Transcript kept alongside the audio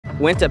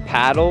went to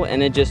paddle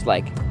and it just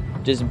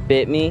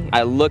bit me.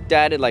 I looked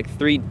at it like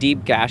 3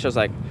 deep gashes. I was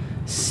like,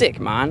 sick,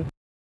 man.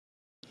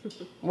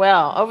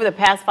 Well, over the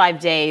past 5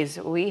 days,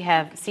 we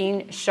have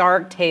seen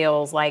shark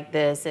tales like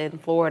this in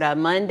Florida.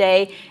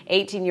 Monday,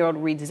 18-year-old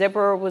Reed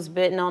Zipper was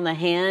bitten on the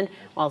hand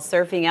while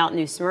surfing out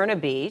New Smyrna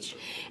Beach.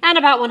 And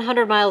about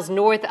 100 miles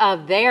north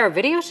of there,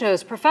 video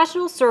shows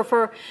professional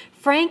surfer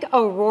Frank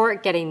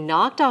O'Rourke getting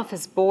knocked off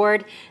his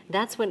board.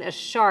 That's when a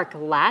shark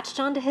latched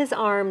onto his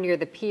arm near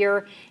the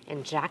pier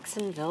in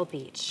Jacksonville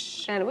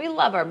Beach. And we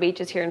love our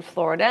beaches here in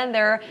Florida, and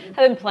there have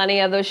been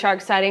plenty of those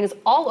shark sightings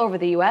all over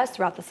the U.S.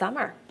 throughout the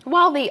summer.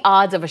 While the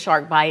odds of a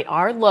shark bite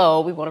are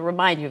low, we want to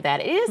remind you of that.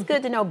 It is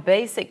good to know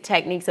basic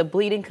techniques of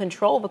bleeding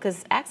control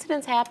because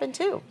accidents happen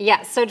too.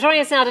 Yes, so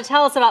joining us now to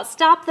tell us about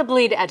Stop the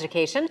Bleed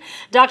education,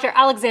 Dr.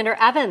 Alexander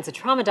Evans, a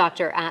trauma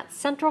doctor at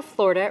Central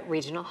Florida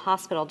Regional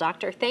Hospital.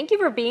 Doctor, thank you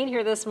for being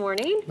here this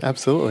morning.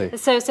 Absolutely.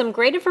 So some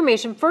great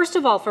information. First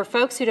of all, for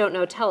folks who don't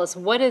know, tell us,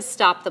 what is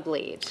Stop the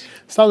Bleed?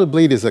 Stop the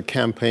Bleed is a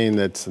campaign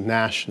that's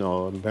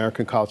national,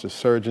 American College of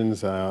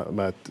Surgeons,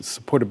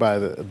 supported by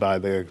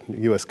the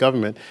U.S.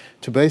 government,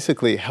 to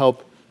basically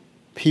help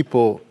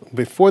people,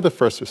 before the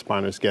first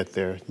responders get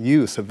there,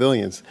 you,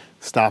 civilians,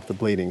 stop the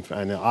bleeding.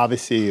 And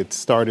obviously it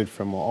started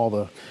from all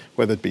the,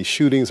 whether it be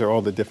shootings or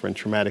all the different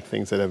traumatic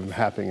things that have been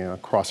happening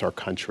across our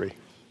country.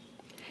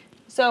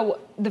 So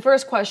the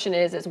first question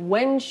is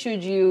when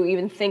should you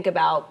even think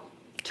about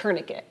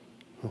tourniquet?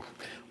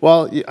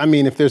 Well, I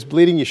mean, if there's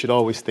bleeding, you should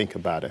always think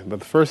about it. But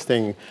the first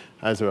thing,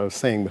 as I was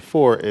saying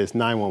before, is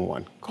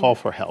 911. Call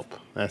for help.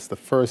 That's the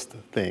first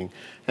thing.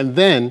 And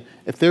then,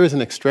 if there is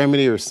an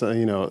extremity or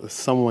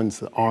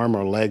someone's arm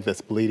or leg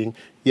that's bleeding,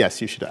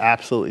 yes, you should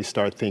absolutely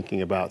start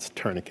thinking about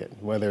tourniquet.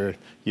 Whether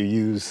you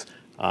use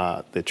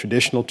the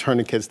traditional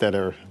tourniquets that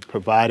are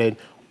provided,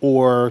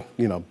 or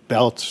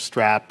belts,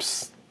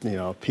 straps,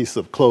 piece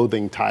of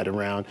clothing tied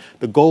around.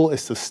 The goal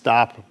is to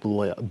stop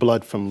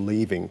blood from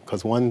leaving,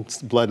 because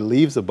once blood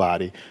leaves the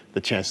body,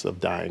 the chances of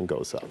dying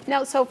goes up.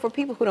 Now, so for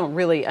people who don't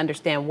really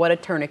understand what a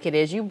tourniquet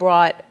is, you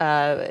brought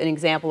an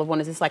example of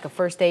one. Is this like a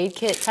first aid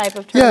kit type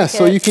of tourniquet? Yeah,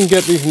 so you can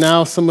get these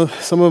now. Some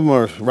of them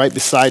are right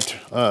beside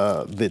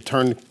the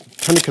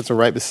tourniquets are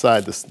right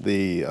beside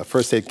the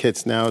first aid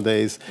kits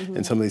nowadays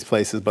in some of these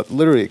places, but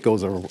literally it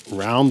goes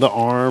around the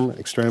arm,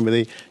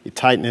 extremity, you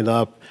tighten it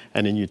up,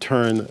 and then you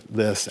turn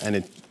this, and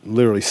it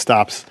literally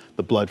stops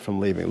the blood from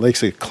leaving. It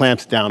basically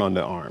clamps down on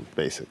the arm,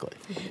 basically.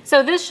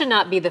 So this should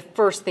not be the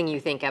first thing you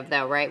think of,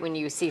 though, right? When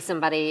you see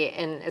somebody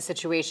in a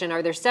situation,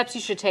 are there steps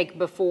you should take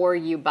before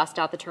you bust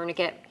out the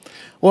tourniquet?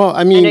 Well,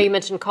 I mean, I know you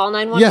mentioned call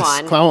 911.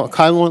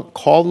 Yes,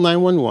 call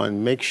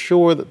 911. Make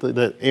sure that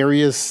the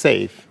area is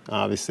safe.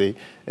 Obviously,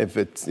 if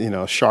it's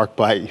a shark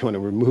bite, you want to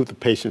remove the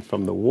patient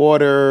from the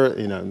water.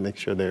 Make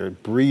sure they're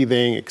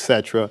breathing,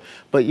 etc.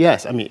 But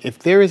yes, I mean, if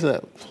there is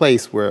a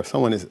place where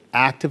someone is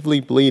actively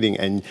bleeding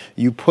and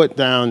you put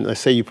down, let's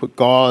say you put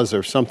gauze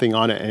or something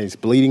on it and it's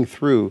bleeding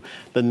through,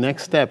 the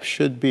next step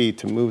should be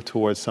to move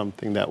towards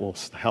something that will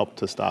help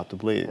to stop the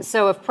bleeding.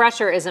 So if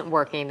pressure isn't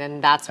working,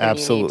 then that's when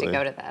Absolutely. you need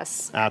to go to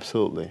this.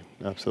 Absolutely,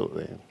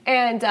 absolutely.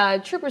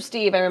 And Trooper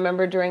Steve, I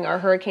remember during our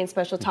hurricane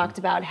special, talked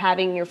about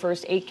having your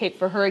first aid kit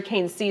for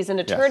hurricane season.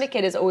 A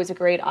tourniquet is always a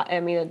great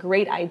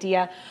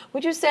idea.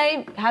 Would you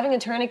say having a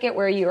tourniquet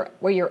where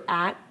you're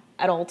at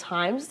all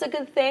times is a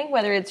good thing,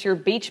 whether it's your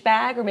beach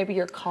bag or maybe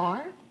your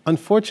car?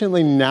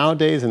 Unfortunately,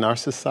 nowadays in our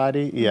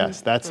society,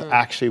 yes, that's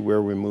actually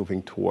where we're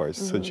moving towards,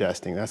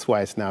 suggesting. That's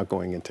why it's now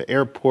going into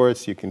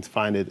airports. You can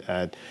find it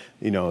at,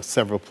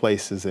 several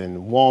places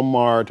in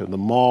Walmart, or the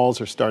malls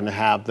are starting to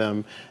have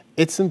them.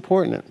 It's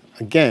important,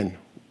 again,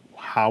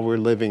 how we're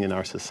living in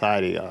our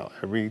society.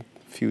 Every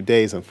few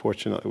days,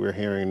 unfortunately, we're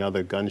hearing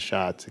another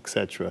gunshots,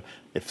 etc.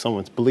 If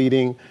someone's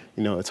bleeding,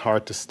 it's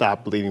hard to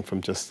stop bleeding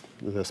from just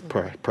this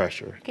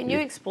pressure. Can you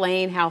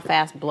explain how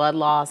fast blood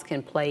loss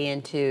can play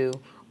into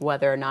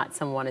whether or not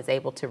someone is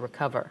able to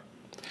recover?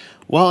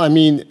 Well, I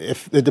mean,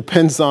 it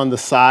depends on the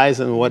size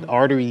and what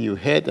artery you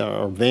hit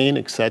or vein,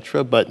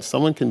 etc. But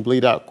someone can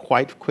bleed out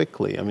quite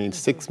quickly. I mean,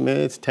 6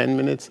 minutes, 10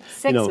 minutes.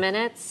 6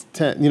 minutes?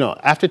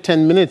 After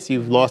 10 minutes,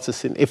 you've lost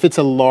if it's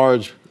a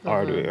large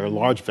artery or a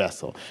large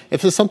vessel.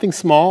 If it's something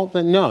small,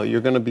 then no,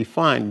 you're going to be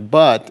fine.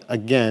 But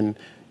again,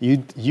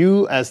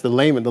 you as the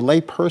layman, the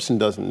lay person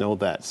doesn't know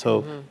that.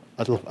 So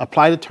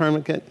apply the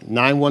tourniquet,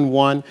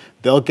 911.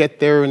 They'll get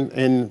there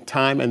in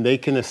time, and they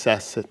can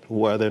assess it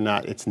whether or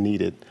not it's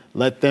needed.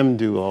 Let them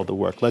do all the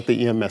work. Let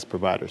the EMS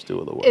providers do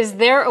all the work. Is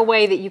there a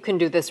way that you can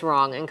do this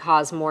wrong and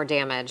cause more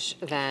damage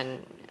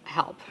than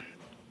help?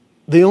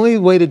 The only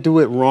way to do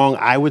it wrong,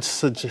 I would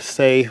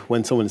say,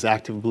 when someone is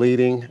active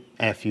bleeding,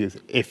 if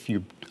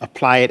you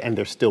apply it and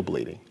they're still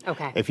bleeding.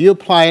 Okay. If you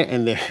apply it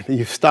and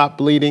you stop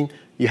bleeding,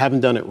 you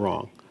haven't done it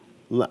wrong.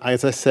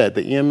 As I said,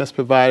 the EMS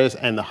providers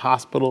and the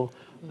hospital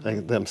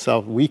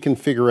themselves, we can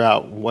figure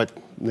out what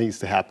needs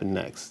to happen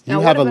next. You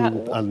have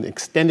an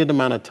extended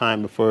amount of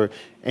time before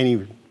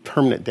any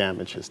permanent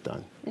damage is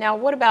done. Now,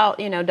 what about,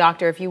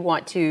 doctor, if you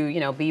want to,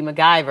 be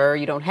MacGyver,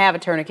 you don't have a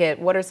tourniquet,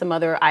 what are some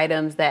other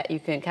items that you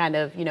can kind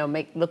of,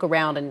 look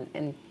around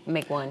and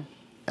make one?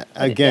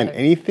 Again,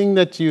 anything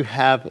that you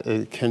have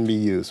can be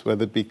used,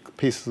 whether it be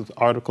pieces of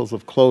articles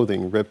of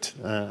clothing ripped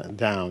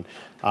down,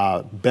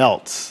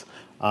 belts,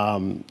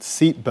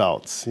 seat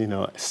belts,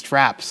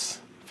 straps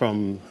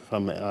from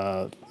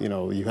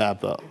you have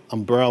the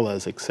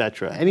umbrellas,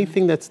 etc.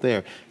 Anything that's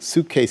there,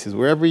 suitcases,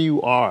 wherever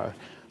you are.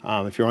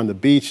 If you're on the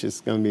beach,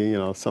 it's going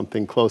to be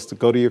something close to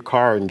go to your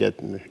car and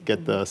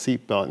get the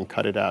seat belt and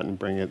cut it out and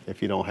bring it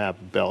if you don't have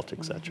a belt,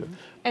 etc.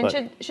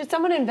 And should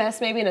someone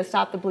invest maybe in a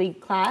Stop the Bleed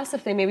class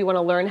if they maybe want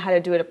to learn how to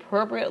do it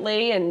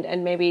appropriately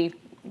and maybe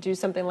do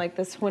something like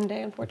this one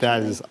day, unfortunately?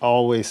 That is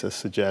always a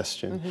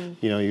suggestion.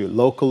 You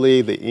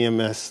locally, the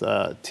EMS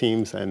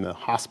teams and the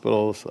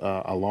hospitals,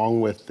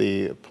 along with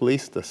the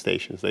police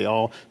stations, they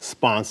all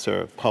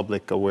sponsor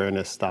public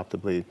awareness Stop the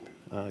Bleed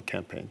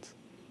campaigns.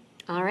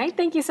 All right.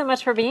 Thank you so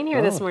much for being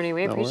here this morning.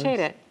 We appreciate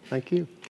it. Thank you.